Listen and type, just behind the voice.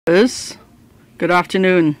Good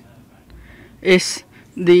afternoon. Is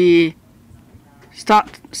the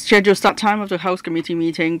scheduled start time of the House Committee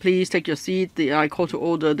meeting. Please take your seat. I call to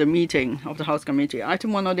order the meeting of the House Committee.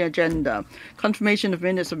 Item 1 on the agenda, confirmation of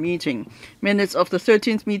minutes of meeting. Minutes of the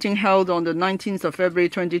 13th meeting held on the 19th of February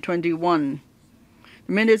 2021.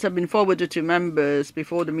 The minutes have been forwarded to members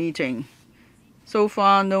before the meeting. So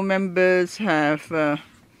far, no members have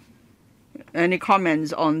any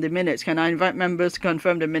comments on the minutes. Can I invite members to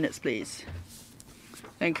confirm the minutes, please?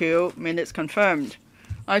 Thank you. Minutes confirmed.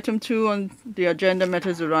 Item 2 on the agenda,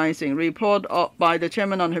 matters arising. Report by the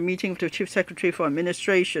chairman on her meeting with the Chief Secretary for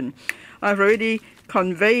Administration. I've already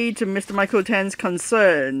conveyed to Mr. Michael Tan's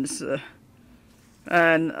concerns,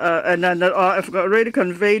 and I've already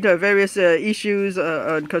conveyed various issues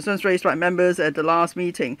and concerns raised by members at the last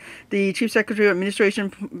meeting. The Chief Secretary of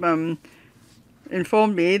Administration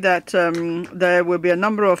informed me that there will be a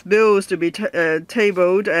number of bills to be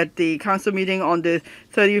tabled at the council meeting on the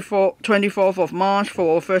 24th of March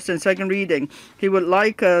for first and second reading. He would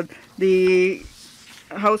like the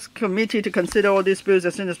House Committee to consider all these bills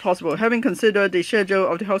as soon as possible. Having considered the schedule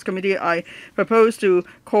of the House Committee, I propose to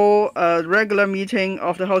call a regular meeting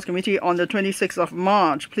of the House Committee on the 26th of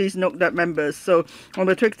March. Please note that, members. So on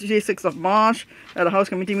the 26th of March at the House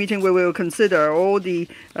Committee meeting, we will consider all the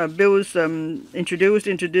bills introduced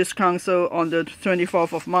into this council on the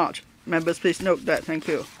 24th of March. Members, please note that. Thank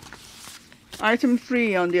you. Item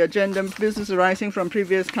 3 on the agenda, business arising from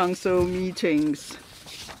previous council meetings.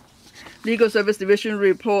 Legal Service Division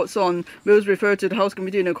reports on bills referred to the House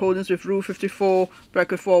Committee in accordance with Rule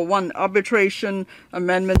 54(4)(1), Arbitration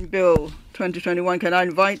Amendment Bill 2021. Can I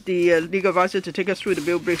invite the legal advisor to take us through the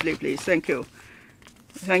bill briefly, please? Thank you.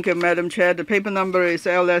 Thank you, Madam Chair. The paper number is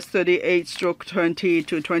LS 38/20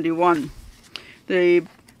 to 21. The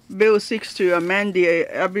bill seeks to amend the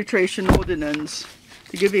Arbitration Ordinance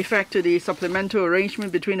to give effect to the supplemental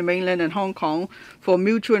arrangement between the mainland and Hong Kong for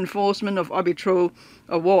mutual enforcement of arbitral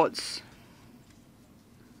awards.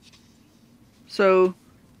 So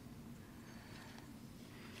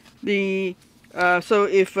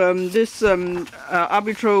if this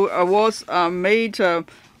arbitral awards are made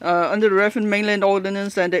under the relevant mainland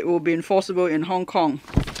ordinance, then it will be enforceable in Hong Kong.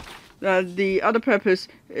 The other purpose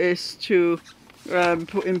is to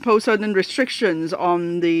impose certain restrictions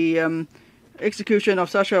on the execution of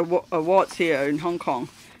such awards here in Hong Kong.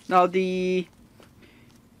 Now, the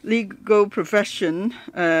legal profession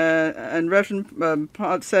and relevant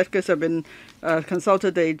part sectors have been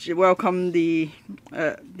consulted. They welcome the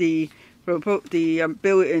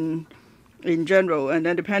bill in general, and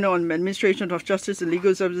then depending on Administration of Justice and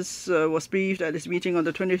Legal Services was briefed at its meeting on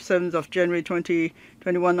the 27th of January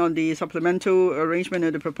 2021 on the supplemental arrangement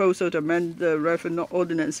and the proposal to amend the relevant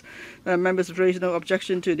ordinance. Members have raised no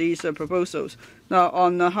objection to these proposals. Now,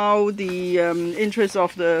 on how the interests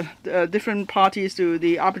of the different parties to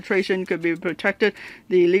the arbitration could be protected,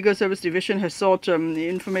 the Legal Service Division has sought the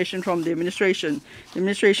information from the administration. The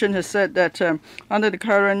administration has said that under the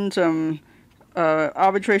current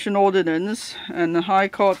arbitration ordinance and the High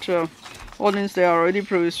Court ordinance, there are already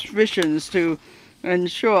provisions to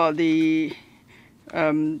ensure the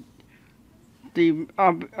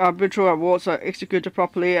arbitral awards are executed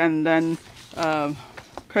properly, and then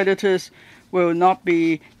creditors will not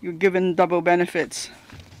be given double benefits.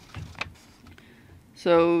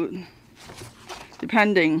 So,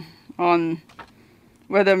 depending on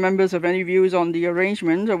whether members have any views on the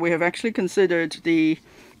arrangement, we have actually considered the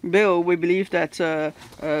bill. We believe that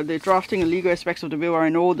the drafting and legal aspects of the bill are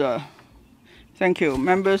in order. Thank you.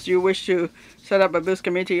 Members, do you wish to set up a bills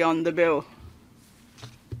committee on the bill?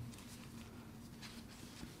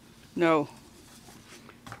 No.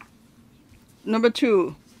 Number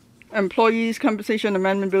 2, Employees Compensation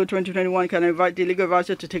Amendment Bill 2021. Can I invite the legal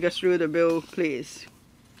advisor to take us through the bill, please?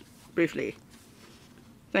 Briefly.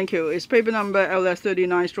 Thank you. It's paper number LS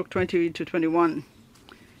 39/20 to 21.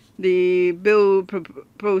 The bill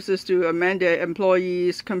proposes to amend the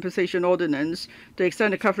Employees Compensation Ordinance to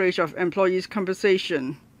extend the coverage of employees'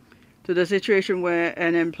 compensation to the situation where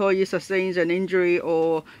an employee sustains an injury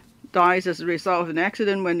or dies as a result of an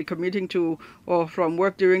accident when commuting to or from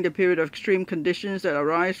work during the period of extreme conditions that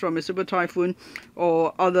arise from a super typhoon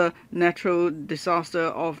or other natural disaster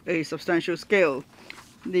of a substantial scale.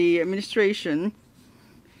 The administration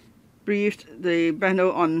briefed the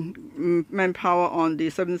panel on manpower on the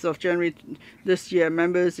 7th of January this year.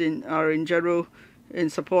 Members are in general in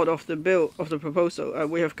support of the bill, of the proposal.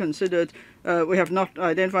 We have not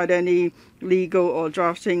identified any legal or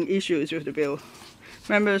drafting issues with the bill.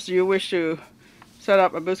 Members, do you wish to set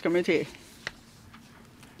up a bills committee?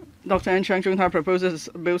 Dr. N. Chang Chung Tai proposes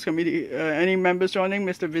Bills Committee. Any members joining?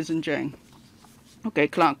 Mr. Vincent Zhang. Okay,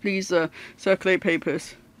 Clerk, please circulate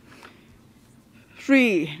papers.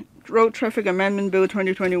 3. Road Traffic Amendment Bill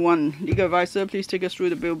 2021. Legal Advisor, please take us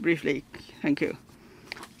through the bill briefly. Thank you.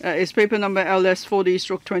 It's paper number LS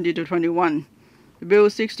 40/20-21. The bill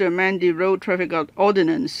seeks to amend the Road Traffic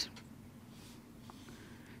Ordinance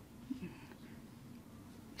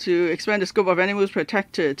to expand the scope of animals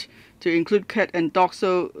protected to include cat and dog,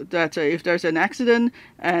 so that if there's an accident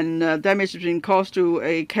and damage has been caused to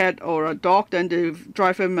a cat or a dog, then the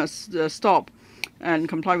driver must stop and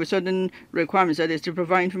comply with certain requirements, that is to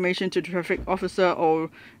provide information to the traffic officer or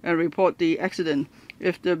report the accident.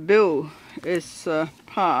 If the bill is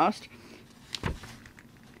passed,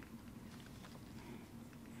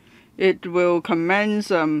 it will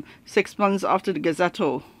commence 6 months after the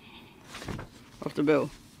gazetted of the bill.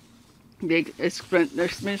 The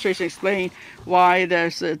administration explained why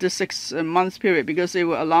there's this 6 months period, because it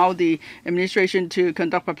will allow the administration to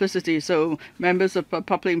conduct publicity, so members of the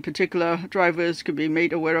public, in particular drivers, could be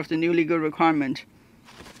made aware of the new legal requirement.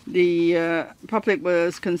 The public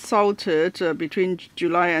was consulted between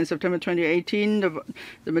July and September 2018.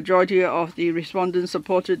 The majority of the respondents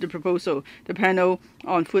supported the proposal. The panel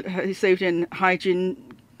on food safety and hygiene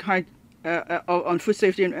on food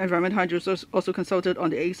safety and environment hygiene was also consulted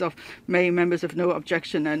on the 8th of May. Members have no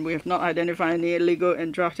objection, and we have not identified any legal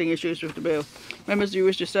and drafting issues with the bill. Members, do you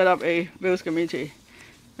wish to set up a Bills Committee?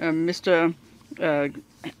 Mr.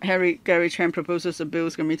 Gary Chen proposes a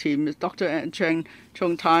Bills Committee. Ms. Dr. Cheng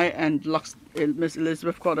Chung Tai and Ms.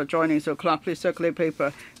 Elizabeth Kwok are joining, so Clerk, please circulate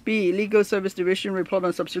paper. B. Legal Service Division report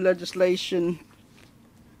on subsidiary legislation.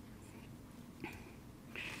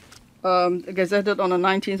 Gazetted on the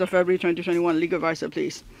 19th of February 2021. Legal Advisor,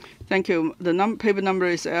 please. Thank you. The paper number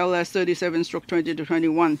is LS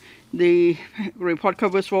 37/20-21. The report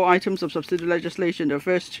covers 4 items of subsidiary legislation. The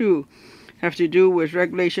first 2 have to do with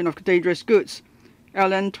regulation of dangerous goods.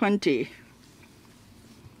 LN 20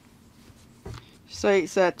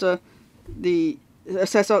 says that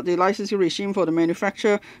sets out the licensing regime for the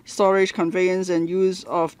manufacture, storage, conveyance, and use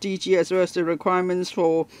of DG, as well as the requirements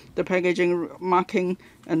for the packaging, marking,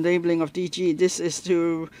 and labeling of DG. This is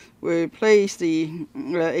to replace the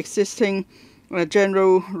existing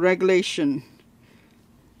general regulation,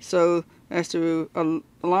 so as to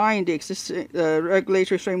align the existing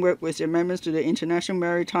regulatory framework with the amendments to the International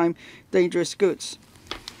Maritime Dangerous Goods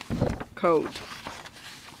Code.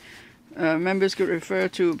 Members could refer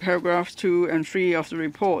to paragraphs 2 and 3 of the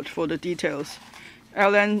report for the details.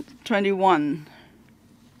 LN 21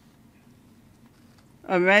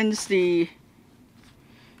 amends the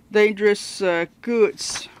dangerous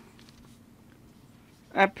goods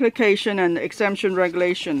application and exemption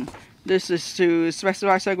regulation. This is to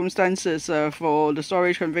specify circumstances for the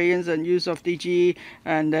storage, conveyance, and use of DG,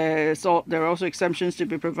 and there are also exemptions to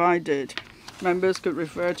be provided. Members could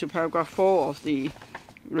refer to paragraph 4 of the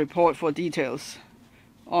report for details.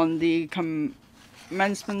 On the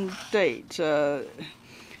commencement date,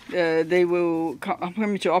 they will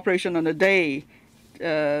come into operation on the day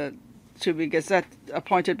to be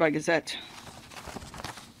appointed by Gazette.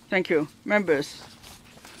 Thank you. Members,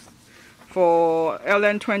 for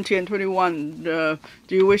LN 20 and 21, do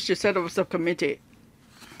you wish to set up a subcommittee?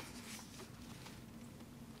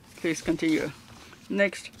 Please continue.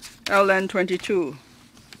 Next, LN 22.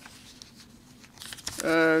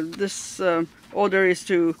 This order is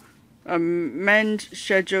to amend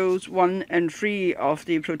Schedules 1 and 3 of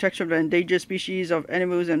the Protection of Endangered Species of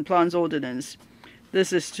Animals and Plants Ordinance.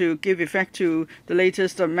 This is to give effect to the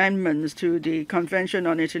latest amendments to the Convention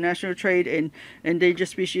on International Trade in Endangered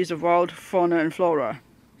Species of Wild Fauna and Flora.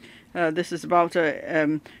 This is about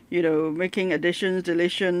making additions,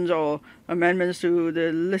 deletions, or amendments to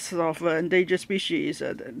the list of endangered species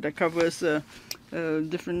that covers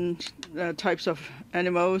different types of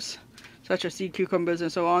animals, such as sea cucumbers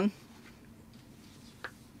and so on.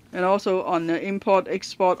 And also on the import,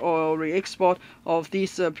 export, or re-export of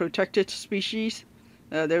these protected species,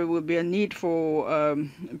 there will be a need for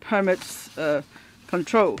permits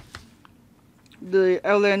control. The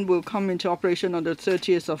LN will come into operation on the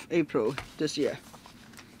 30th of April this year.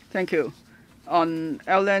 Thank you. On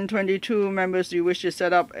LN 22, members, do you wish to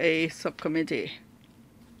set up a subcommittee?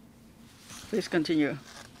 Please continue.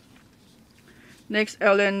 Next,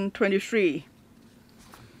 LN 23.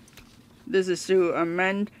 This is to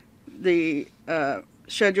amend the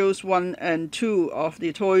Schedules 1 and 2 of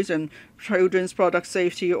the Toys and Children's Product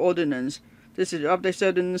Safety Ordinance. This is to update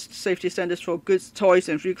certain safety standards for goods, toys,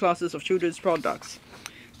 and 3 classes of children's products.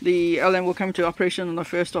 The LN will come into operation on the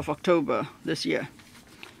 1st of October this year.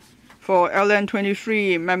 For LN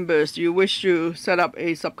 23 members, do you wish to set up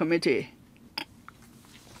a subcommittee?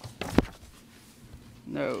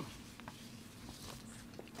 No.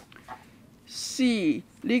 C.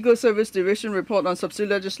 Legal Service Division report on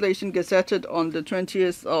subsidiary legislation gazetted on the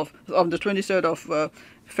 23rd of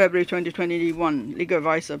February 2021. Legal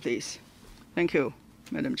advisor, please. Thank you,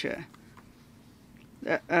 Madam Chair.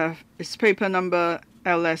 It's paper number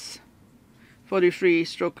LS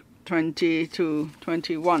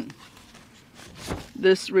 43/2021.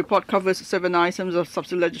 This report covers 7 items of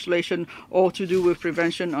subsidiary legislation, all to do with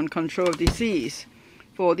prevention and control of disease.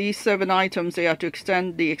 For these 7 items, they are to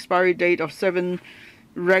extend the expiry date of 7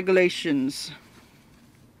 regulations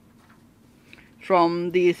from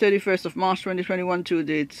the 31st of March 2021 to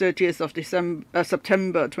the 30th of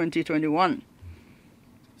September 2021.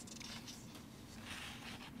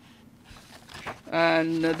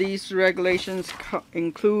 And these regulations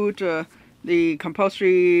include the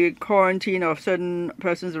compulsory quarantine of certain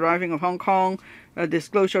persons arriving of Hong Kong,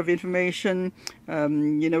 disclosure of information,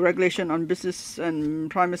 regulation on business and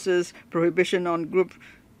premises, prohibition on group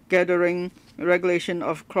gathering, regulation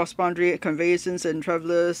of cross-boundary conveyances and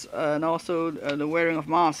travellers, and also the wearing of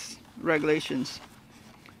masks regulations.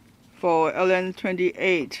 For LN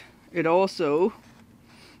 28, it also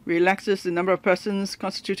relaxes the number of persons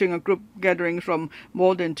constituting a group gathering from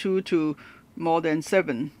more than 2 to more than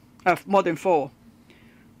 4.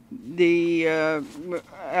 The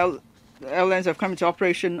LNs have come into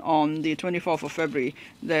operation on the 24th of February.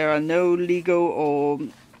 There are no legal or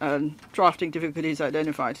drafting difficulties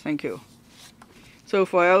identified. Thank you. So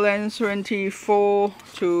for LNs 24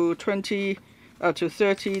 to 30,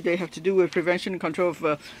 they have to do with prevention and control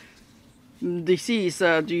of disease.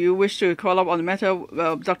 Do you wish to call up on the matter?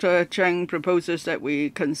 Dr. Cheng proposes that we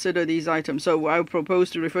consider these items. So I propose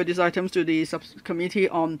to refer these items to the subcommittee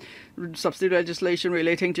on subsidiary legislation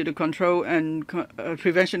relating to the control and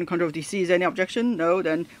prevention and control of disease. Any objection? No.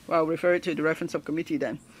 Then I'll refer it to the reference subcommittee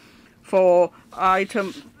then. For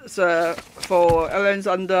items, for LNs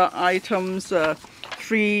under items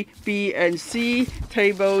 3, B, and C,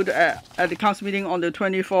 tabled at the council meeting on the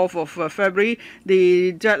 24th of February.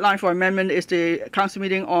 The deadline for amendment is the council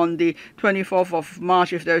meeting on the 24th of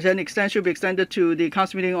March. If there is any extension, it will be extended to the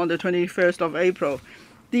council meeting on the 21st of April.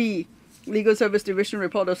 The Legal Service Division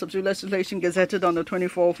report of subsidiary legislation gazetted on the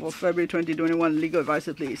 24th of February 2021. Legal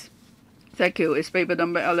advisor, please. Thank you. It's paper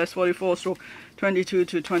number LS 44/22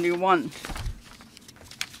 to 21.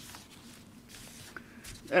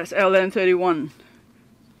 That's LN 31.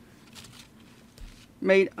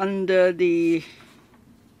 Made under the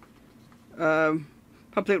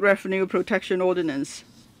Public Revenue Protection Ordinance.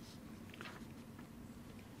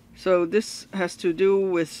 So this has to do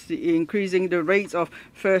with increasing the rates of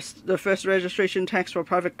the first registration tax for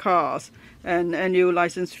private cars and annual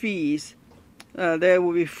license fees. There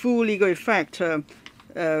will be full legal effect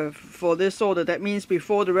for this order. That means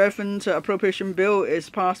before the relevant appropriation bill is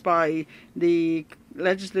passed by the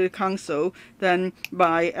Legislative Council, then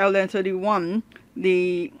by LN 31,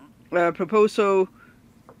 the proposal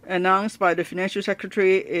announced by the Financial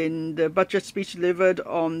Secretary in the budget speech delivered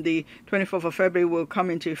on the 24th of February will come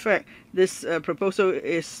into effect. This proposal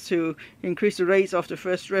is to increase the rates of the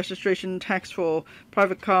first registration tax for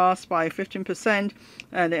private cars by 15%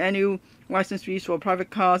 and the annual license fees for private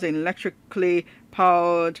cars and electrically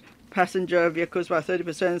powered passenger vehicles by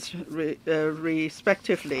 30%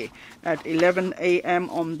 respectively at 11 a.m.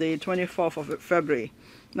 on the 24th of February.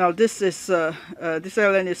 Now this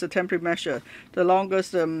LN is a temporary measure. The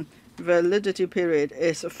longest validity period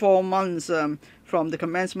is 4 months from the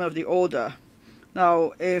commencement of the order.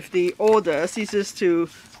 Now if the order ceases to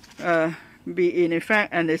be in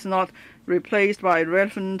effect and is not replaced by a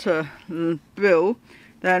relevant bill,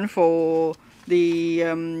 then for the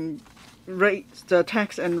rates, the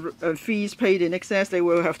tax and fees paid in excess, they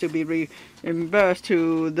will have to be reimbursed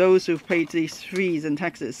to those who've paid these fees and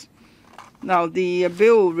taxes. Now the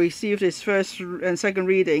bill received its first and second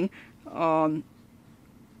reading on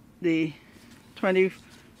the 24th.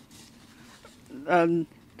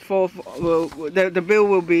 The bill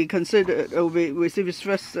will be considered, will be receive its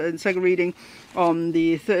first and second reading on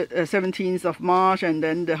the 17th of March, and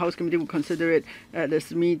then the House Committee will consider it at this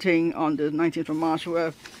meeting on the 19th of March,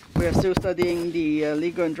 where we are still studying the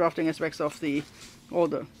legal and drafting aspects of the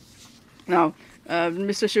order. Now,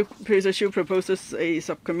 Mr. Xu proposes a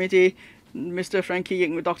subcommittee. Mr. Frankie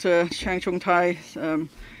Ying with Dr. Chang Chung Tai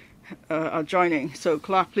are joining. So,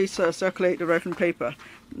 Clerk, please circulate the relevant paper.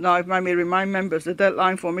 Now, if I may remind members, the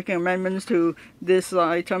deadline for making amendments to this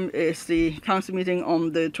item is the council meeting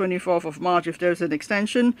on the 24th of March. If there is an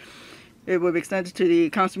extension, it will be extended to the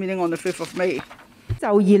council meeting on the 5th of May.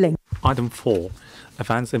 Item 4.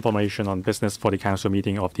 Advance information on business for the Council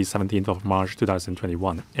meeting of the 17th of March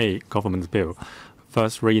 2021. A. Government Bill.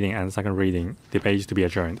 First reading and second reading. Debate to be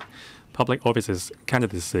adjourned. Public Offices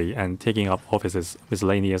Candidacy and Taking Up Offices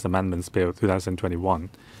Miscellaneous Amendments Bill 2021.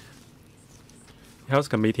 The House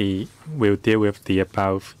Committee will deal with the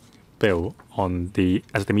above bill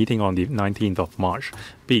at the meeting on the 19th of March.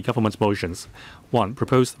 B. Government motions. 1.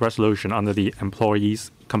 Proposed resolution under the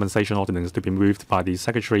Employees' Compensation Ordinance to be moved by the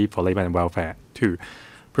Secretary for Labour and Welfare. 2.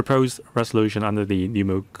 Proposed resolution under the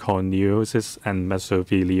Pneumoconiosis and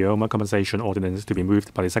Mesothelioma Compensation Ordinance to be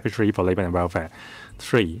moved by the Secretary for Labour and Welfare.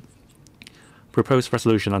 3. Proposed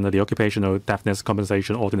resolution under the Occupational Deafness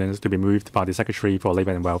Compensation Ordinance to be moved by the Secretary for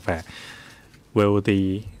Labour and Welfare. Will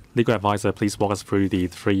the legal advisor please walk us through the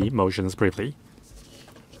three motions briefly?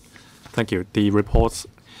 Thank you. The reports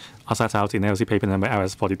are set out in LC paper number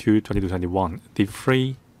LS42 2021. The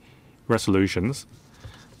three resolutions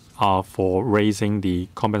are for raising the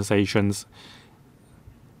compensations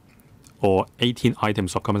or 18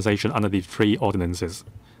 items of compensation under the three ordinances,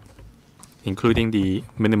 including the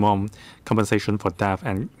minimum compensation for death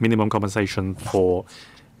and minimum compensation for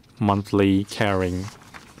monthly caring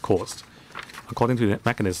costs. According to the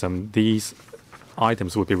mechanism, these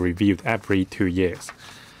items will be reviewed every 2 years.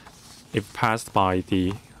 If passed by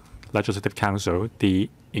the Legislative Council, the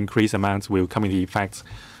increased amounts will come into effect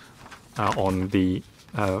on the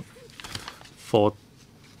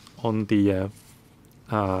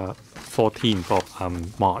 14th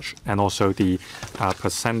of March, and also the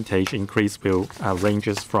percentage increase will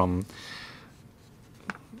ranges from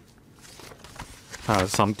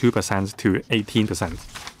some 2% to 18%.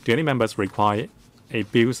 Do any members require a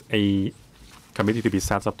committee to be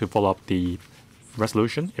set up to follow up the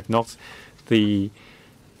resolution? If not, the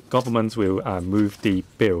government will move the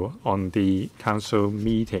bill on the council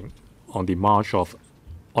meeting on the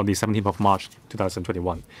 17th of March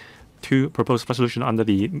 2021. 2. Proposed resolution under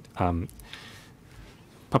the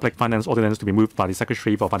Public Finance Ordinance to be moved by the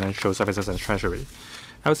Secretary for Financial Services and Treasury.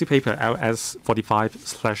 LC paper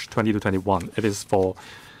LS45/2021. It is for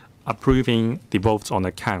approving the votes on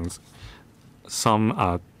accounts. Some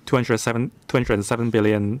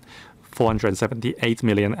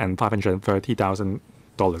 $207,478,530,000.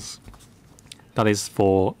 That is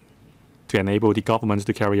to enable the government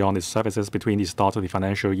to carry on its services between the start of the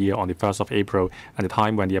financial year on the 1st of April and the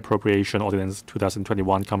time when the Appropriation Ordinance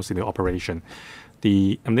 2021 comes into operation.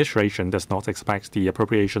 The administration does not expect the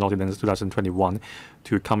Appropriation Ordinance 2021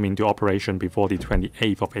 to come into operation before the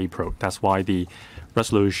 28th of April. That's why the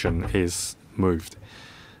resolution is moved.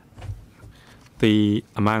 The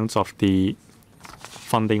amount of the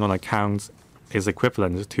funding on accounts is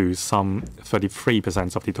equivalent to some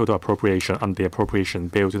 33% of the total appropriation under the Appropriation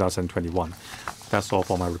Bill 2021. That's all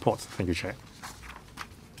for my report. Thank you, Chair.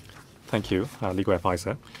 Thank you, Legal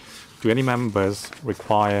Advisor. Do any members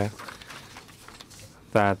require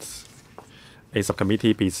that a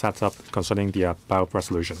subcommittee be set up concerning the above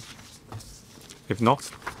resolution? If not,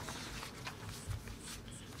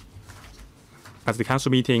 at the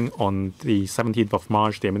Council meeting on the 17th of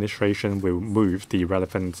March, the administration will move the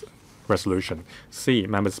relevant resolution. C.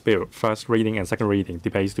 Members' Bill, first reading and second reading,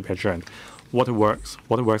 debates to be adjourned. Waterworks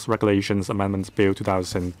Regulations Amendments Bill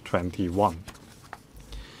 2021.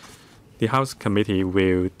 The House Committee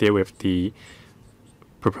will deal with the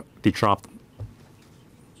draft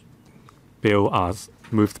bill as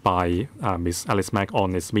moved by Ms. Alice Mack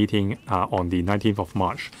on its meeting on the 19th of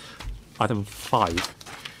March. Item 5.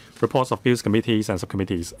 Reports of Bills Committees and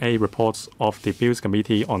Subcommittees. A. Reports of the Bills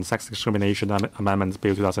Committee on Sex Discrimination Amendments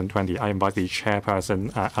Bill 2020. I invite the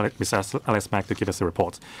chairperson, Ms. Alice Mack, to give us a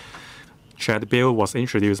report. Chair, the bill was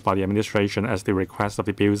introduced by the administration as the request of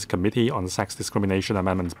the Bills Committee on Sex Discrimination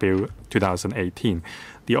Amendments Bill 2018.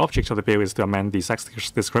 The object of the bill is to amend the Sex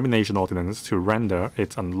Discrimination Ordinance to render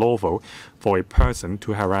it unlawful for a person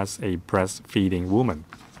to harass a breastfeeding woman.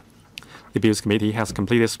 The Bills Committee has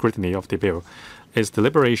completed scrutiny of the bill. Its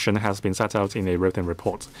deliberation has been set out in a written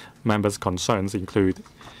report. Members' concerns include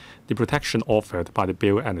the protection offered by the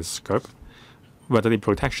bill and its scope, whether the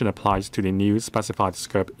protection applies to the new specified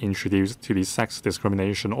scope introduced to the Sex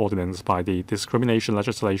Discrimination Ordinance by the Discrimination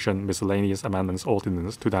Legislation Miscellaneous Amendments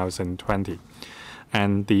Ordinance 2020,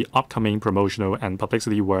 and the upcoming promotional and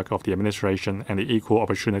publicity work of the administration and the Equal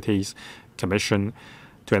Opportunities Commission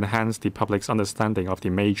to enhance the public's understanding of the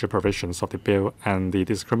major provisions of the bill and the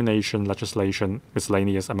Discrimination Legislation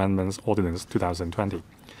Miscellaneous Amendments Ordinance 2020.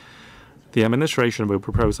 The administration will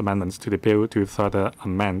propose amendments to the bill to further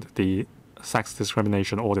amend the Sex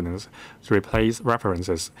Discrimination Ordinance to replace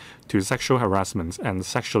references to sexual harassment and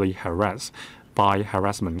sexually harassed by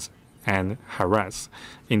harassment and harass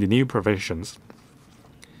in the new provisions,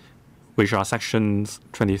 which are sections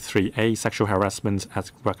 23A, sexual harassment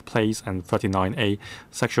at workplace, and 39A,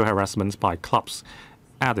 sexual harassment by clubs,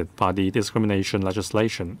 added by the Discrimination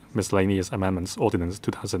Legislation Miscellaneous Amendments Ordinance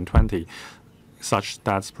 2020, such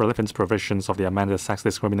that relevant provisions of the amended Sex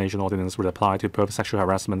Discrimination Ordinance would apply to both sexual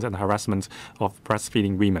harassment and harassment of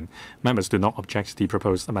breastfeeding women. Members do not object to the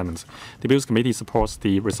proposed amendments. The Bills Committee supports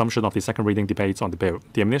the resumption of the second reading debates on the bill.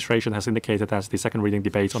 The administration has indicated that the second reading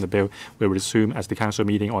debates on the bill will resume as the Council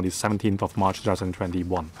meeting on the 17th of March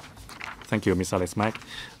 2021. Thank you, Ms. Alice Mack.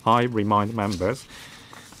 I remind members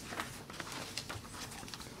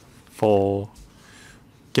for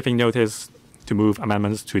giving notice to move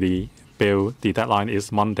amendments to the bill. The deadline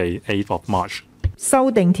is Monday, 8th of March.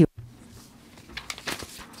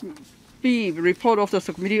 B. Report of the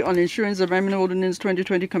Subcommittee on Insurance Amendment Ordinance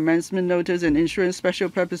 2020 Commencement Notice and Insurance Special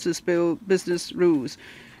Purposes Bill Business Rules.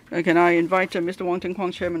 Can I invite Mr. Wong Ting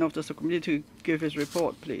Kwong, Chairman of the Subcommittee, to give his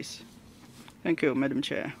report, please? Thank you, Madam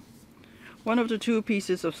Chair. One of the two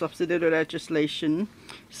pieces of subsidiary legislation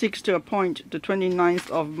seeks to appoint the 29th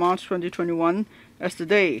of March 2021 as the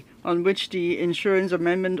day on which the Insurance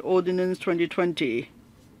Amendment Ordinance 2020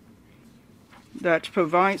 that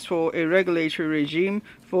provides for a regulatory regime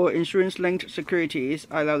for insurance-linked securities,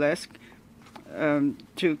 ILS,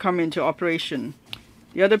 to come into operation.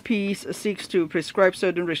 The other piece seeks to prescribe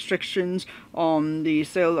certain restrictions on the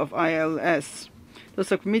sale of ILS. The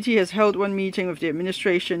subcommittee has held one meeting with the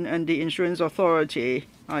administration and the Insurance Authority,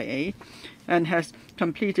 IA, and has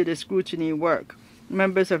completed its scrutiny work.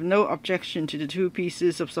 Members have no objection to the two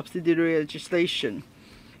pieces of subsidiary legislation.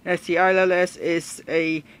 As the ILS is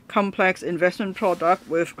a complex investment product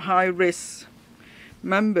with high risks,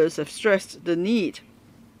 members have stressed the need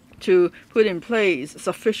to put in place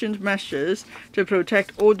sufficient measures to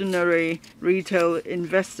protect ordinary retail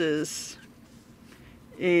investors,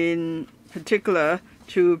 in particular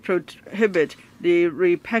to prohibit the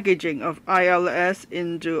repackaging of ILS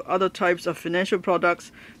into other types of financial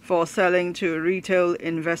products for selling to retail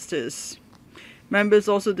investors. Members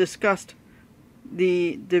also discussed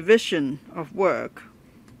the division of work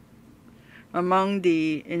among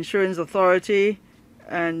the Insurance Authority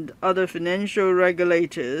and other financial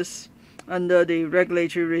regulators under the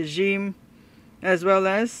regulatory regime, as well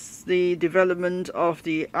as the development of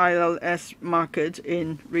the ILS market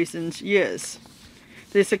in recent years.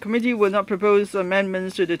 The subcommittee will not propose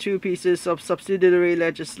amendments to the two pieces of subsidiary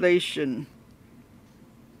legislation.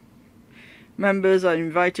 Members are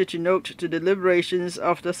invited to note the deliberations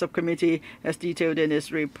of the subcommittee as detailed in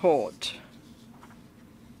its report.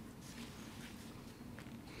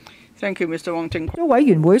 Thank you, Mr. Wong Ting Kwong.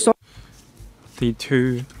 The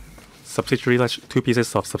two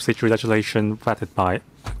pieces of subsidiary legislation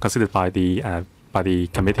considered by the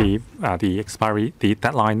committee, the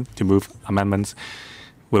deadline to move amendments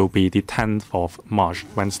will be the 10th of March,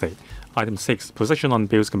 Wednesday. Item 6, position on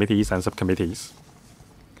bills committees and subcommittees.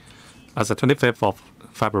 As the 25th of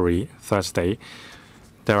February, Thursday,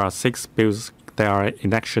 there are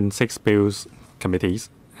in action 6 bills committees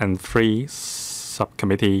and 3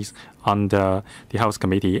 subcommittees under the House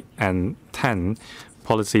Committee and 10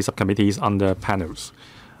 policy subcommittees under panels.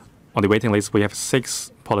 On the waiting list, we have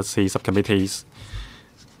 6 policy subcommittees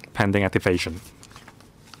pending activation.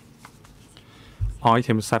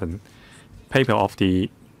 Item 7, paper of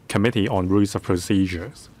the Committee on Rules of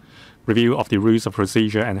Procedures. Review of the Rules of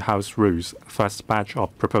Procedure and House Rules, first batch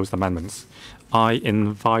of proposed amendments. I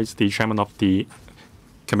invite the Chairman of the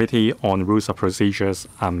Committee on Rules of Procedures,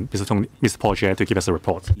 Mr. Paul Chair, to give us a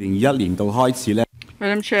report.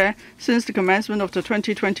 Madam Chair, since the commencement of the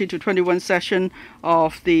 2020-21 session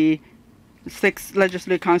of the 6th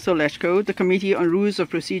Legislative Council LegCo, the Committee on Rules of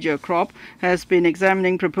Procedure (CROP) has been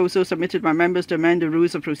examining proposals submitted by members to amend the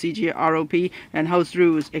Rules of Procedure (ROP) and House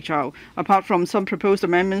Rules (HR). Apart from some proposed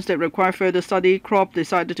amendments that require further study, CROP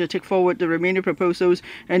decided to take forward the remaining proposals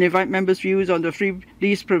and invite members' views on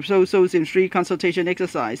these proposals in 3 consultation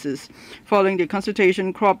exercises. Following the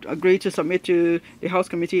consultation, CROP agreed to submit to the House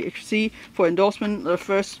Committee HC for endorsement the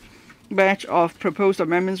first batch of proposed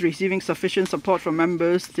amendments receiving sufficient support from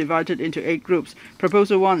members divided into 8 groups.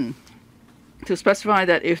 Proposal 1, to specify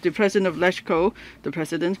that if the President of LegCo, the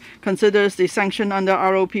President, considers the sanction under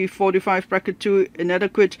ROP 45(2)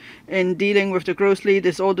 inadequate in dealing with the grossly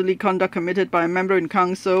disorderly conduct committed by a member in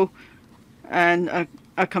Council and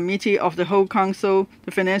a committee of the whole Council,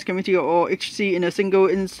 the Finance Committee or HC in a single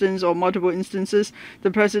instance or multiple instances,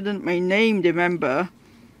 the President may name the member.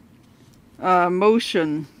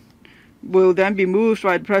 Motion will then be moved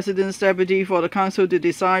by the President's deputy for the Council to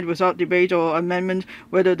decide without debate or amendment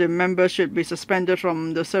whether the member should be suspended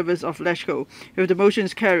from the service of LegCo. If the motion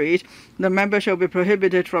is carried, the member shall be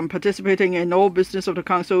prohibited from participating in all business of the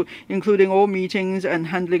Council, including all meetings and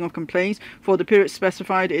handling of complaints, for the period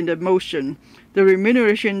specified in the motion. The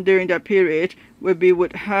remuneration during that period will be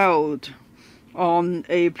withheld on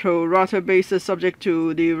a pro rata basis subject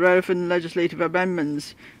to the relevant legislative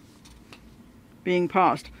amendments being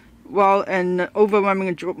passed. While an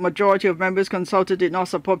overwhelming majority of members consulted did not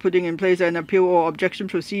support putting in place an appeal or objection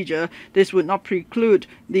procedure, this would not preclude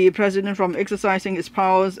the President from exercising his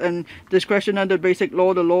powers and discretion under basic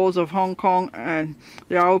law, the laws of Hong Kong and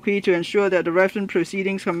the ROP, to ensure that the relevant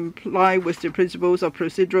proceedings comply with the principles of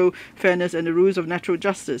procedural fairness and the rules of natural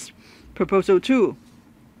justice. Proposal 2.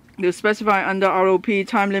 To specify under ROP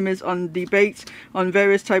time limits on debates on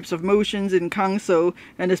various types of motions in Council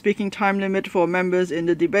and the speaking time limit for members in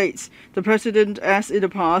the debates. The President, as in the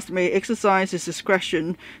past, may exercise his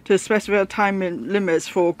discretion to specify time limits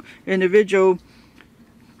for individual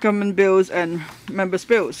government bills and members'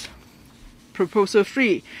 bills. Proposal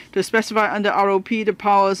 3. To specify under ROP the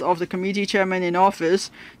powers of the committee chairman in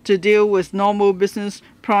office to deal with normal business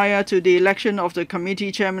prior to the election of the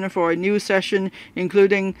committee chairman for a new session,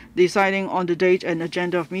 including deciding on the date and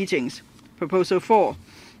agenda of meetings. Proposal 4.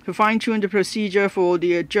 To fine-tune the procedure for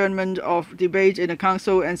the adjournment of debate in the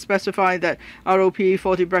Council and specify that ROP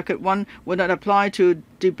 40(1) will not apply to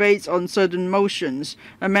debates on certain motions.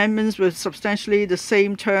 Amendments with substantially the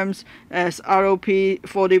same terms as ROP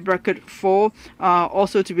 40(4) are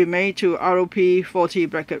also to be made to ROP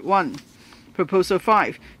 40(1). Proposal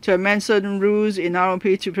 5. To amend certain rules in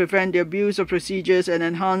ROP to prevent the abuse of procedures and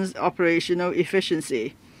enhance operational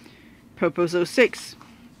efficiency. Proposal 6.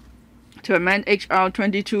 To amend HR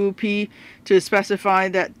 22P to specify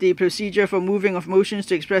that the procedure for moving of motions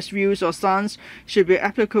to express views or stance should be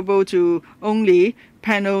applicable to only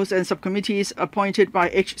panels and subcommittees appointed by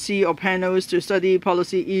HC or panels to study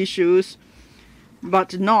policy issues,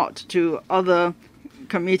 but not to other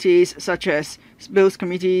committees such as Bills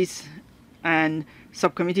Committees and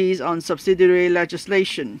subcommittees on subsidiary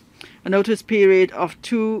legislation. A notice period of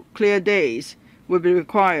 2 clear days will be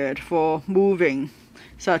required for moving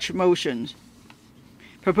such motions.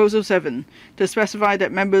 Proposal 7. To specify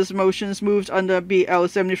that members' motions moved under BL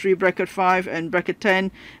 73(5) and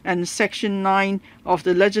 (10) and Section 9 of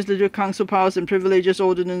the Legislative Council Powers and Privileges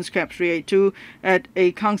Ordinance Cap 382 at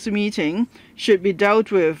a council meeting should be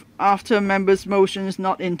dealt with after members' motions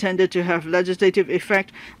not intended to have legislative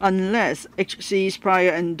effect unless HC's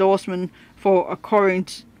prior endorsement for according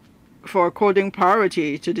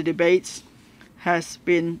priority to the debates has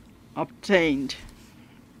been obtained.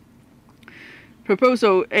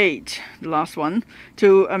 Proposal 8, the last one,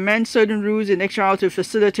 to amend certain rules in HR to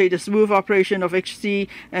facilitate the smooth operation of HC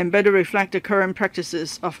and better reflect the current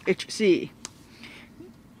practices of HC.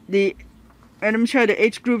 Madam Chair, the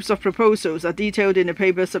 8 groups of proposals are detailed in the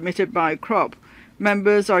paper submitted by CROP.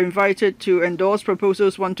 Members are invited to endorse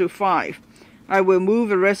proposals 1 to 5. I will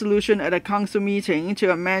move a resolution at a council meeting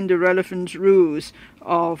to amend the relevant rules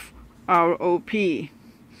of ROP.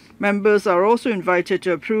 Members are also invited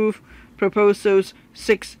to approve proposals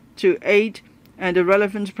 6 to 8 and the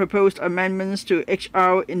relevant proposed amendments to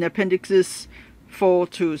HR in appendixes 4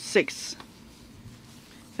 to 6.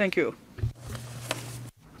 Thank you.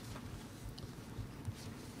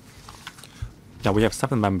 Now we have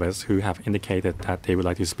 7 members who have indicated that they would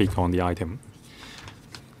like to speak on the item.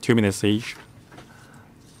 2 minutes each.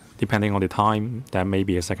 Depending on the time, there may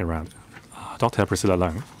be a second round. Dr. Priscilla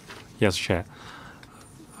Leung. Yes, Chair.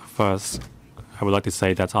 First, I would like to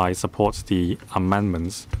say that I support the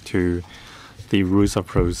amendments to the rules of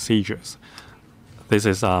procedures. This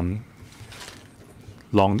is long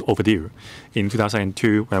overdue. In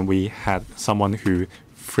 2002, when we had someone who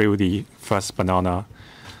threw the first banana,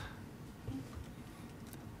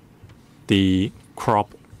 the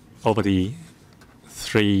crop over the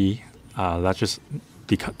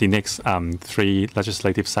next 3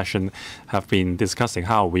 legislative sessions have been discussing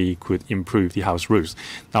how we could improve the House rules.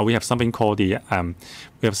 Now we have something called we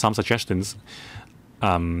have some suggestions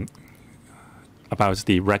about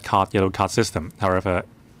the red card, yellow card system. However,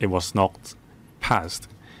 it was not passed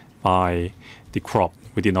by the crop.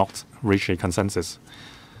 We did not reach a consensus.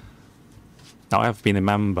 Now I have been a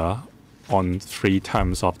member on 3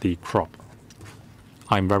 terms of the crop.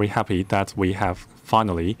 I'm very happy that we have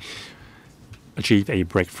finally achieved a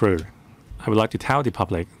breakthrough. I would like to tell the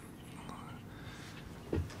public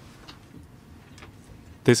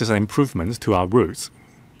this is an improvement to our rules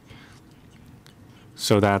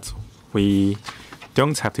so that we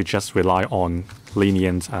don't have to just rely on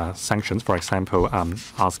lenient sanctions, for example,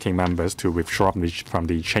 asking members to withdraw from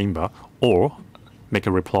the chamber or make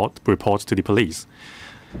a report to the police.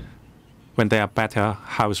 When there are better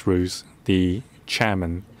House rules, the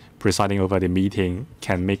chairman presiding over the meeting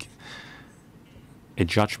can make a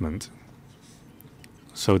judgment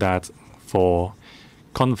so that for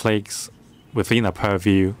conflicts within a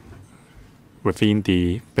purview, within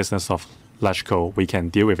the business of LegCo, we can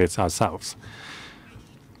deal with it ourselves.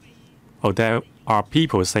 There are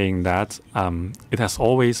people saying that it has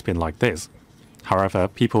always been like this. However,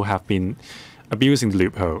 people have been abusing the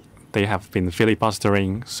loophole. They have been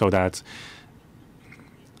filibustering so that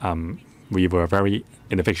we were very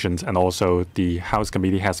inefficient, and also the House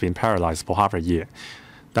committee has been paralyzed for half a year.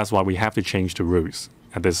 That's why we have to change the rules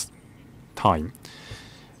at this time.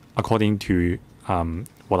 According to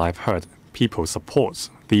what I've heard, people support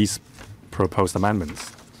these proposed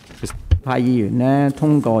amendments.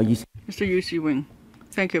 Mr. Yu Si-wing.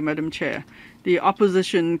 Thank you, Madam Chair. The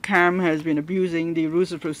opposition camp has been abusing the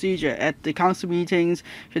rules of procedure at the council meetings,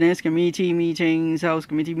 finance committee meetings, House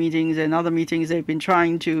committee meetings, and other meetings. They've been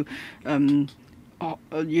trying to,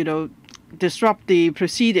 disrupt the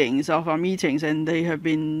proceedings of our meetings, and they have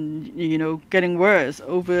been, getting worse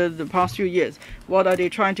over the past few years. What are they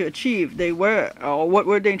trying to achieve? What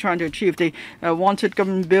were they trying to achieve? They wanted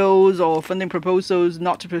government bills or funding proposals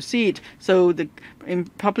not to proceed, so the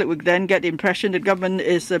public would then get the impression that government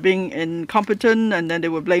is being incompetent, and then they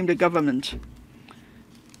would blame the government.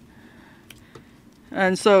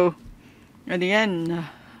 And so, in the end,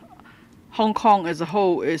 Hong Kong as a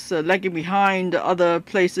whole is lagging behind other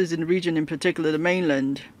places in the region, in particular the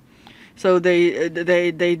mainland. So they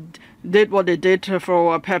did what they did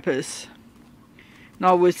for a purpose.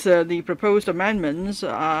 Now with the proposed amendments,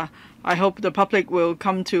 I hope the public will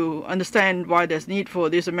come to understand why there's need for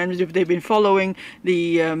these amendments. If they've been following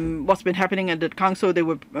the what's been happening at the council, they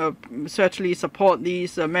would certainly support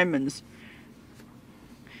these amendments.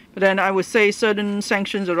 But then I would say certain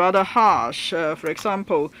sanctions are rather harsh. For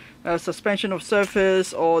example, suspension of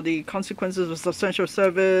service or the consequences of suspension of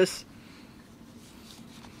service,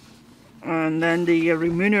 and then the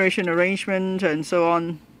remuneration arrangement and so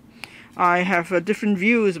on. I have different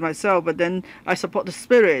views myself, but then I support the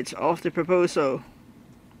spirit of the proposal.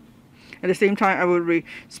 At the same time, I would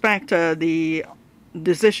respect the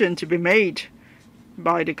decision to be made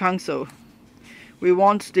by the council. We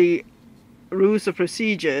want the rules of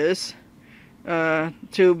procedures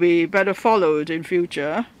to be better followed in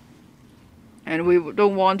future, and we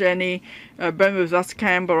don't want any burn with us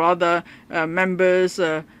camp or other members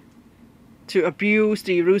to abuse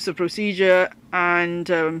the rules of procedure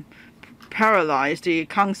and paralyze the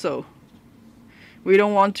council. We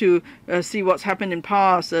don't want to see what's happened in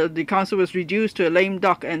past. The council was reduced to a lame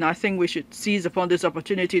duck, and I think we should seize upon this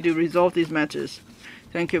opportunity to resolve these matters.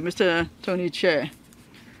 Thank you, Mr. Tony Chair.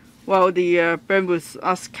 Well, the Burn with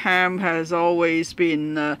Us camp has always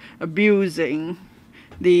been abusing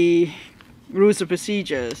the rules of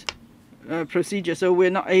procedures. So we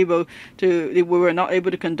were not able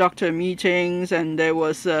to conduct meetings, and there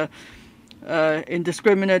was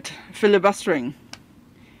indiscriminate filibustering.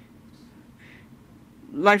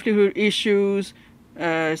 Livelihood issues,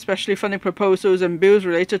 especially funding proposals and bills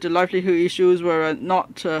related to livelihood issues, were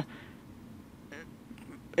not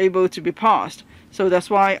able to be passed. So that's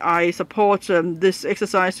why I support this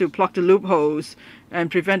exercise to plug the loopholes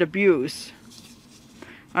and prevent abuse.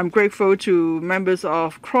 I'm grateful to members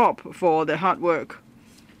of CROP for their hard work.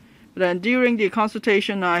 Then during the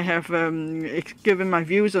consultation, I have given my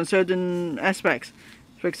views on certain aspects.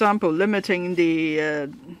 For example, limiting the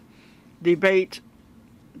debate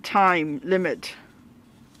time limit.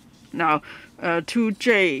 Now,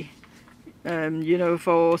 2J,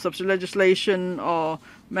 for subsidiary legislation or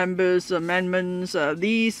members' amendments,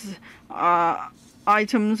 these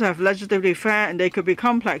items have legislative effect and they could be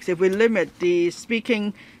complex. If we limit the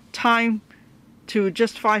speaking time to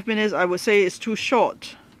just 5 minutes, I would say it's too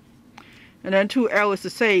short. And then 2L is the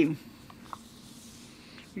same,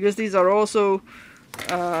 because these are also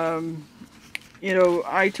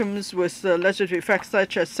items with legislative effects,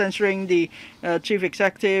 such as censoring the chief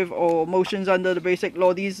executive or motions under the basic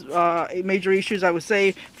law. These are major issues. I would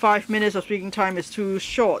say 5 minutes of speaking time is too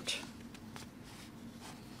short.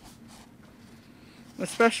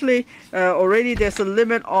 Especially already there's a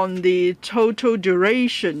limit on the total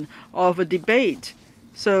duration of a debate.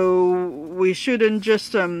 So we shouldn't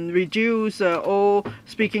just reduce all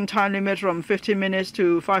speaking time limit from 15 minutes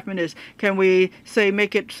to 5 minutes. Can we say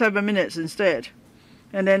make it 7 minutes instead?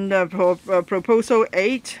 And then proposal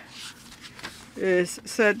 8 is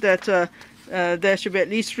said that there should be at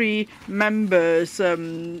least 3 members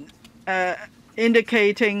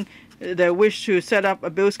indicating their wish to set up a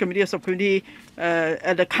Bills Committee or subcommittee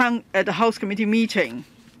at the House Committee meeting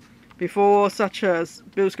before such a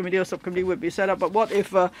Bills Committee or subcommittee would be set up. But what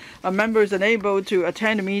if a member is unable to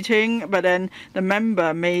attend the meeting, but then the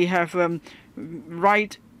member may have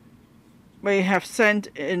sent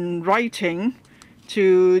in writing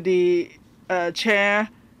to the chair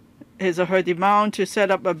his or her demand to set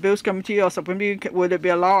up a Bills Committee or subcommittee? Would it be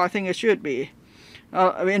allowed? I think it should be.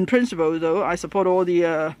 In principle, though, I support all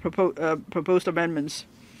the proposed amendments.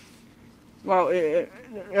 Well,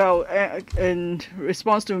 in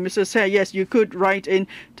response to Mr. Say, yes, you could write in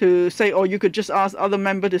to say, or you could just ask other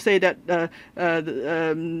member to say that that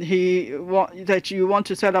you want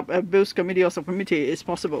to set up a Bills Committee or subcommittee is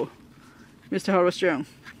possible. Mr. Horace Cheung.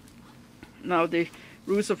 Now, the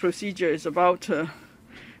rules of procedure is about a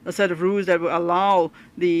set of rules that will allow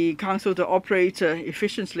the council to operate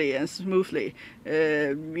efficiently and smoothly.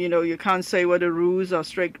 You can't say whether rules are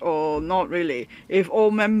strict or not really. If all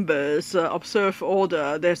members observe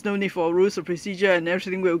order, there's no need for rules of procedure and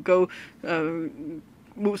everything will go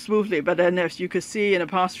move smoothly. But then, as you could see in the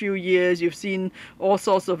past few years, you've seen all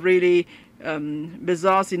sorts of really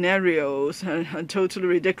bizarre scenarios and totally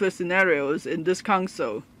ridiculous scenarios in this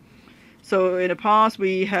council. So in the past,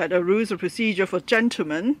 we had a rules of procedure for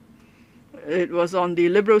gentlemen. It was on the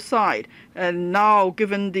Liberal side. And now,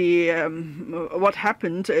 given the what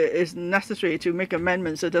happened, it is necessary to make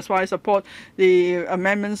amendments. So that's why I support the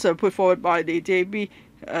amendments put forward by the DAB.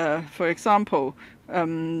 For example,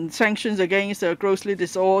 sanctions against grossly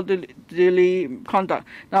disorderly conduct.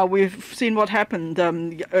 Now, we've seen what happened.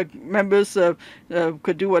 Members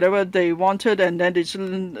could do whatever they wanted, and then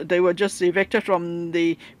they were just evicted from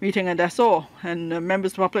the meeting, and that's all. And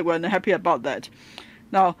members of the public were unhappy about that.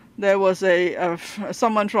 Now, there was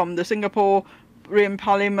someone from the Singapore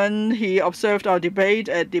Parliament. He observed our debate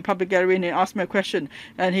at the public gallery and he asked me a question,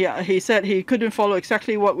 and he said he couldn't follow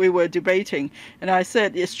exactly what we were debating. And I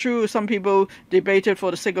said, it's true, some people debated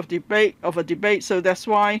for the sake of a debate, so that's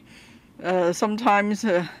why sometimes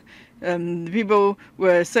people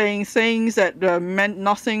were saying things that meant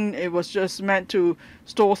nothing. It was just meant to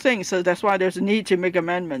store things, so that's why there's a need to make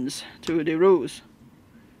amendments to the rules.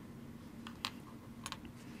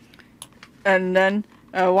 And then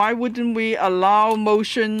why wouldn't we allow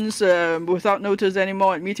motions without notice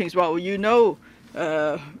anymore at meetings? Well, you know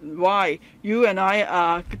why. You and I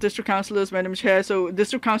are district councillors, Madam Chair, so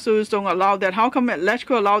district councillors don't allow that. How come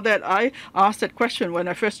LegCo allow that? I asked that question when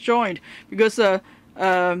I first joined, because I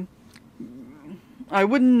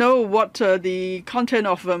wouldn't know what the content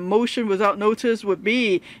of a motion without notice would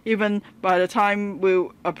be, even by the time we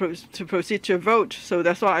to proceed to a vote. So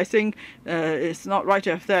that's why I think it's not right to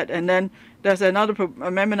have that. And then there's another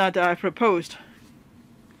amendment that I proposed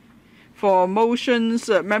for motions,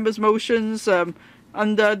 members' motions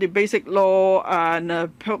under the Basic Law and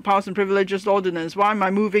Powers and Privileges Ordinance. Why am I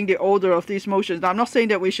moving the order of these motions? Now, I'm not saying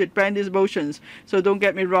that we should ban these motions, so don't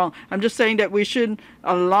get me wrong. I'm just saying that we shouldn't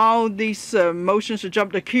allow these motions to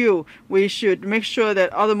jump the queue. We should make sure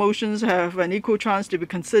that other motions have an equal chance to be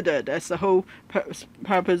considered. That's the whole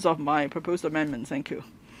purpose of my proposed amendment. Thank you.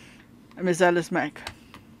 Ms. Alice Mack.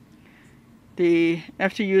 The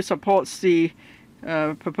FTU supports the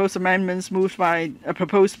proposed amendments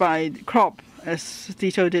proposed by CROP as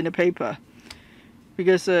detailed in the paper,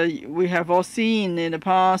 because we have all seen in the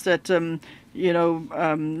past that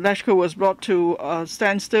LegCo was brought to a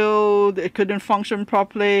standstill. It couldn't function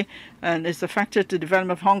properly, and it's affected the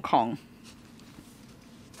development of Hong Kong.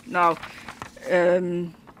 Now,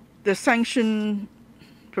 the sanction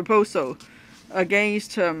proposal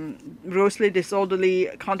against grossly disorderly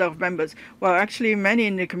conduct of members. Well, actually, many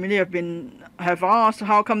in the community have asked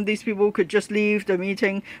how come these people could just leave the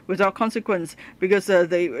meeting without consequence, because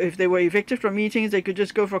if they were evicted from meetings, they could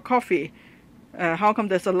just go for coffee. How come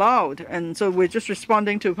that's allowed? And so we're just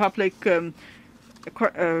responding to public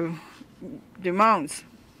demands.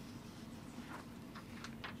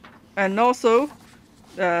 And also,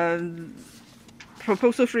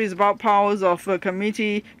 Proposal 3 is about powers of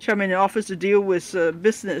committee chairman in office to deal with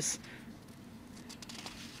business.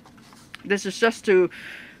 This is just to,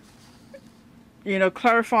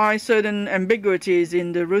 clarify certain ambiguities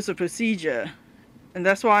in the rules of procedure, and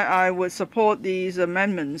that's why I would support these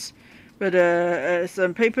amendments. But as the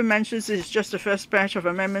paper mentions, it's just the first batch of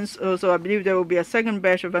amendments. Also, I believe there will be a second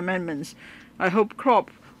batch of amendments. I hope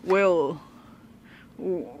CROP will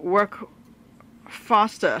work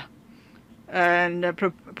faster and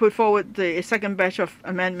put forward the second batch of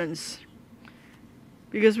amendments,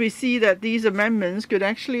 because we see that these amendments could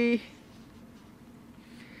actually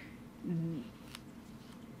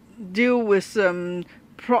deal with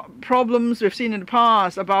problems we've seen in the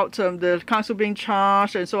past about the council being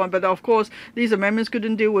charged and so on. But of course, these amendments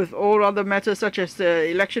couldn't deal with all other matters such as the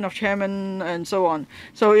election of chairman and so on.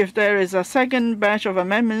 So if there is a second batch of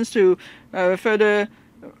amendments to further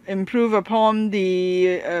improve upon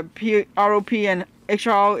the ROP and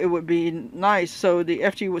HR, it would be nice. So the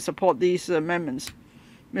FT would support these amendments.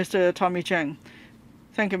 Mr. Tommy Cheng.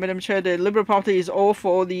 Thank you, Madam Chair. The Liberal Party is all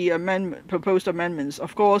for the proposed amendments.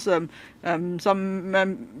 Of course, some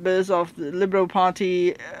members of the Liberal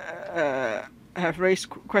Party have raised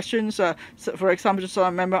questions. So for example, just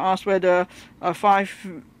a member asked whether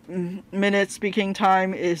 5 minutes speaking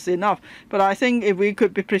time is enough. But I think if we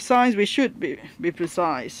could be precise, we should be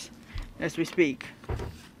precise as we speak.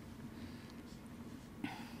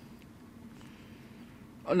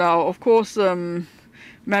 Now, of course,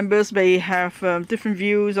 members may have different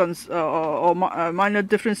views on or minor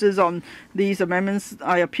differences on these amendments.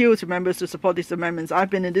 I appeal to members to support these amendments. I've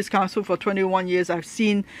been in this council for 21 years. I've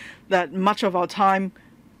seen that much of our time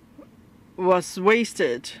was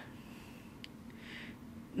wasted.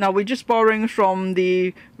 Now, we're just borrowing from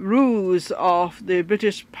the rules of the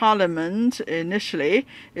British Parliament initially.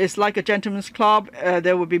 It's like a gentleman's club.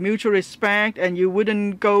 There would be mutual respect and you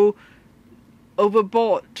wouldn't go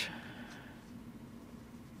overboard.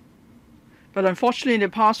 But unfortunately, in the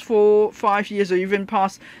past 4, 5 years, or even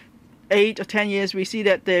past 8 or 10 years, we see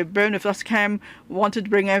that the Burn With Us camp wanted to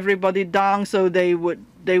bring everybody down, so they would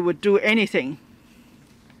do anything.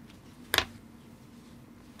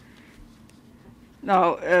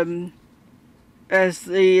 Now, as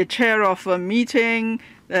the chair of a meeting,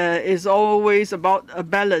 is always about a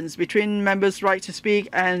balance between members' right to speak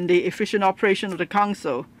and the efficient operation of the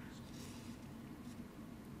council.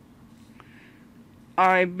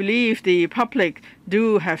 I believe the public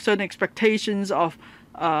do have certain expectations of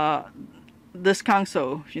this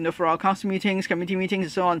council, for our council meetings, committee meetings,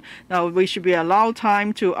 and so on. Now, we should be allowed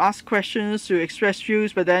time to ask questions, to express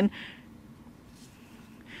views, but then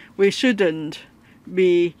we shouldn't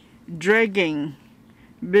be dragging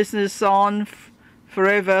business on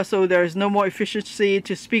forever, so there is no more efficiency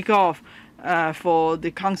to speak of for the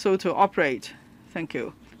council to operate. Thank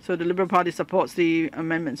you. So the Liberal Party supports the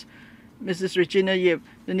amendments. Mrs. Regina Yip,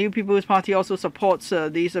 the New People's Party also supports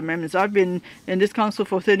these amendments. I've been in this council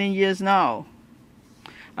for 13 years now.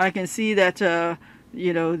 I can see that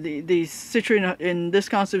the situation in this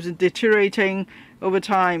council is deteriorating over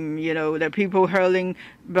time. There are people hurling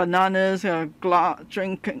bananas,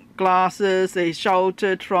 drink glasses. They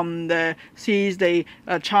shouted from the seats. They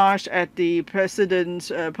charged at the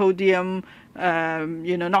president's podium.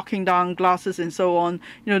 Knocking down glasses and so on.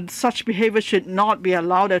 Such behavior should not be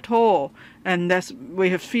allowed at all. And we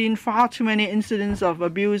have seen far too many incidents of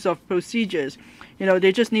abuse of procedures.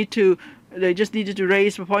 They just needed to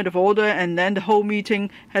raise a point of order, and then the whole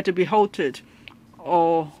meeting had to be halted,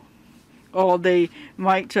 or they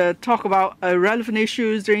might talk about relevant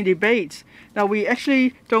issues during debates. Now, we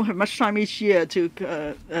actually don't have much time each year to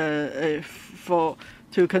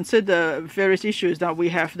consider various issues. Now we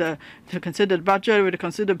have to consider the budget, we have to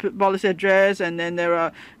consider policy address, and then there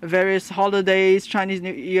are various holidays, Chinese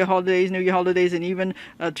New Year holidays, New Year holidays, and even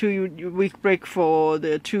a 2-week break for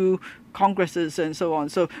the 2 congresses and so on.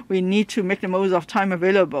 So we need to make the most of time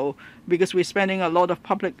available because we're spending a lot of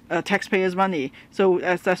public taxpayers' money. So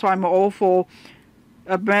that's why I'm all for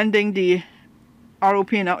amending the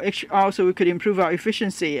ROP and our HR so we could improve our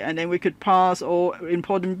efficiency, and then we could pass all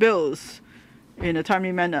important bills in a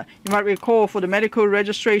timely manner. You might recall for the medical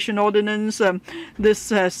registration ordinance, this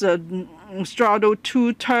has straddled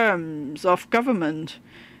 2 terms of government.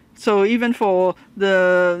 So even for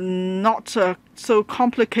the not so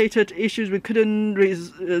complicated issues, we couldn't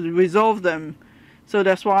resolve them. So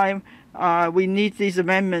that's why we need these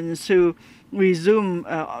amendments to resume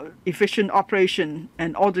efficient operation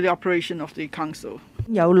and orderly operation of the council.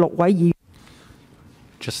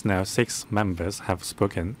 Just now, 6 members have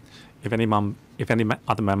spoken. If any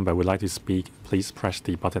other member would like to speak, please press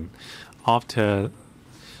the button. After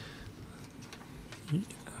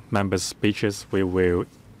members' speeches, we will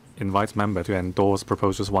invite members to endorse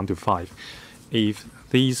proposals 1 to 5. If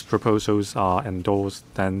these proposals are endorsed,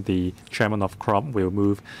 then the chairman of CROP will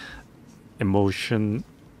move a motion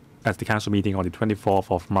at the council meeting on the 24th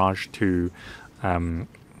of March to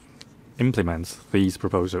implement these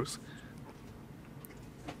proposals.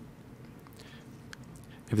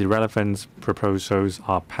 If the relevant proposals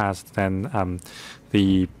are passed, then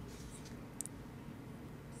the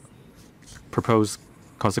proposed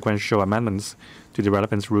consequential amendments to the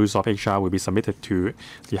relevant rules of HR will be submitted to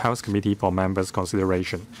the House Committee for members'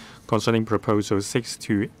 consideration. Concerning proposals 6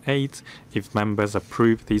 to 8, if members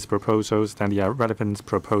approve these proposals, then the relevant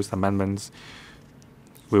proposed amendments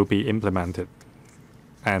will be implemented,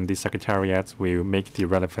 and the Secretariat will make the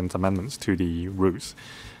relevant amendments to the rules.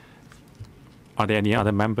 Are there any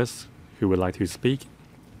other members who would like to speak?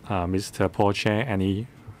 Mr. Paul Chair, any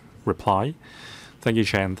reply? Thank you,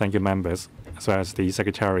 Chair, and thank you, members, as well as the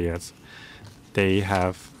Secretariat. They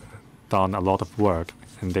have done a lot of work,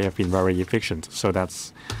 and they have been very efficient, so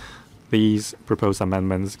that these proposed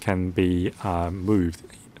amendments can be moved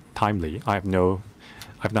timely. I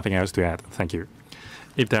have nothing else to add. Thank you.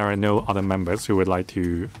 If there are no other members who would like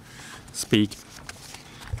to speak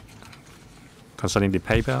concerning the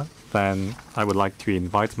paper, then I would like to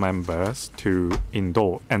invite members to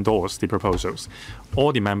endorse the proposals.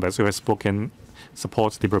 All the members who have spoken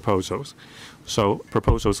support the proposals. So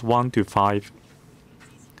proposals 1 to 5,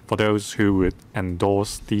 for those who would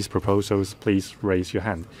endorse these proposals, please raise your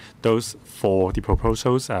hand. Those for the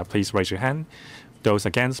proposals, please raise your hand. Those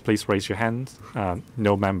against, please raise your hand.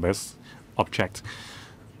 No members object.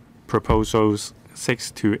 Proposals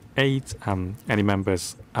 6 to 8, any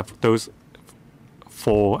members, those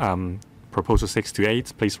for proposal 6 to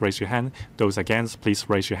 8, please raise your hand. Those against, please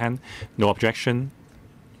raise your hand. No objection.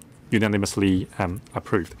 Unanimously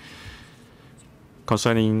approved.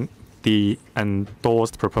 Concerning the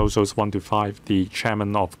endorsed proposals 1 to 5, the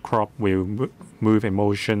chairman of CROP will move a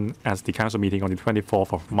motion as the council meeting on the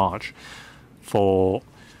 24th of March for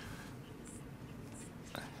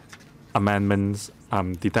amendments.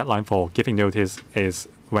 The deadline for giving notice is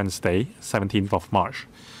Wednesday, 17th of March.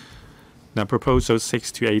 Now, proposals 6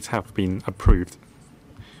 to 8 have been approved,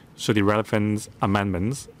 so the relevant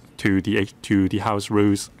amendments to the House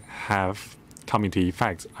rules have come into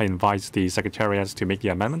effect. I invite the Secretariat to make the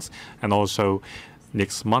amendments, and also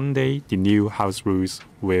next Monday, the new House rules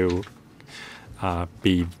will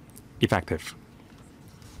be effective.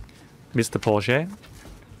 Mr. Porcher,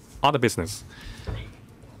 other business.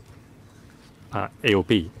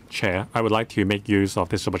 AOB Chair, I would like to make use of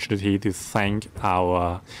this opportunity to thank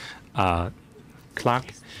our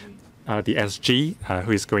clerk, the SG,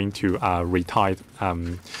 who is going to retire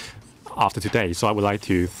after today. So I would like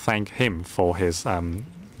to thank him for his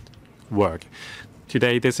work.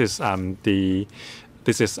 Today, this is Odette,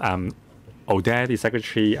 the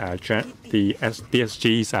Secretary, the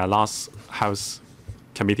SG's last House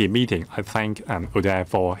Committee meeting. I thank Odette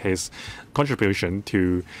for his contribution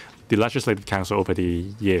to the Legislative Council over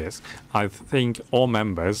the years. I think all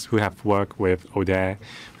members who have worked with Odette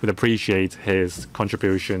would appreciate his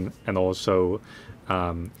contribution and also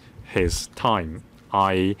his time.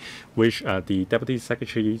 I wish the Deputy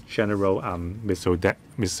Secretary General, Ms.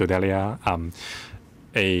 Odelia,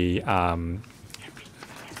 a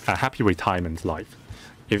happy retirement life.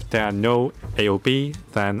 If there are no AOB,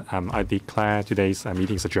 then I declare today's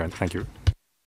meeting adjourned. Thank you.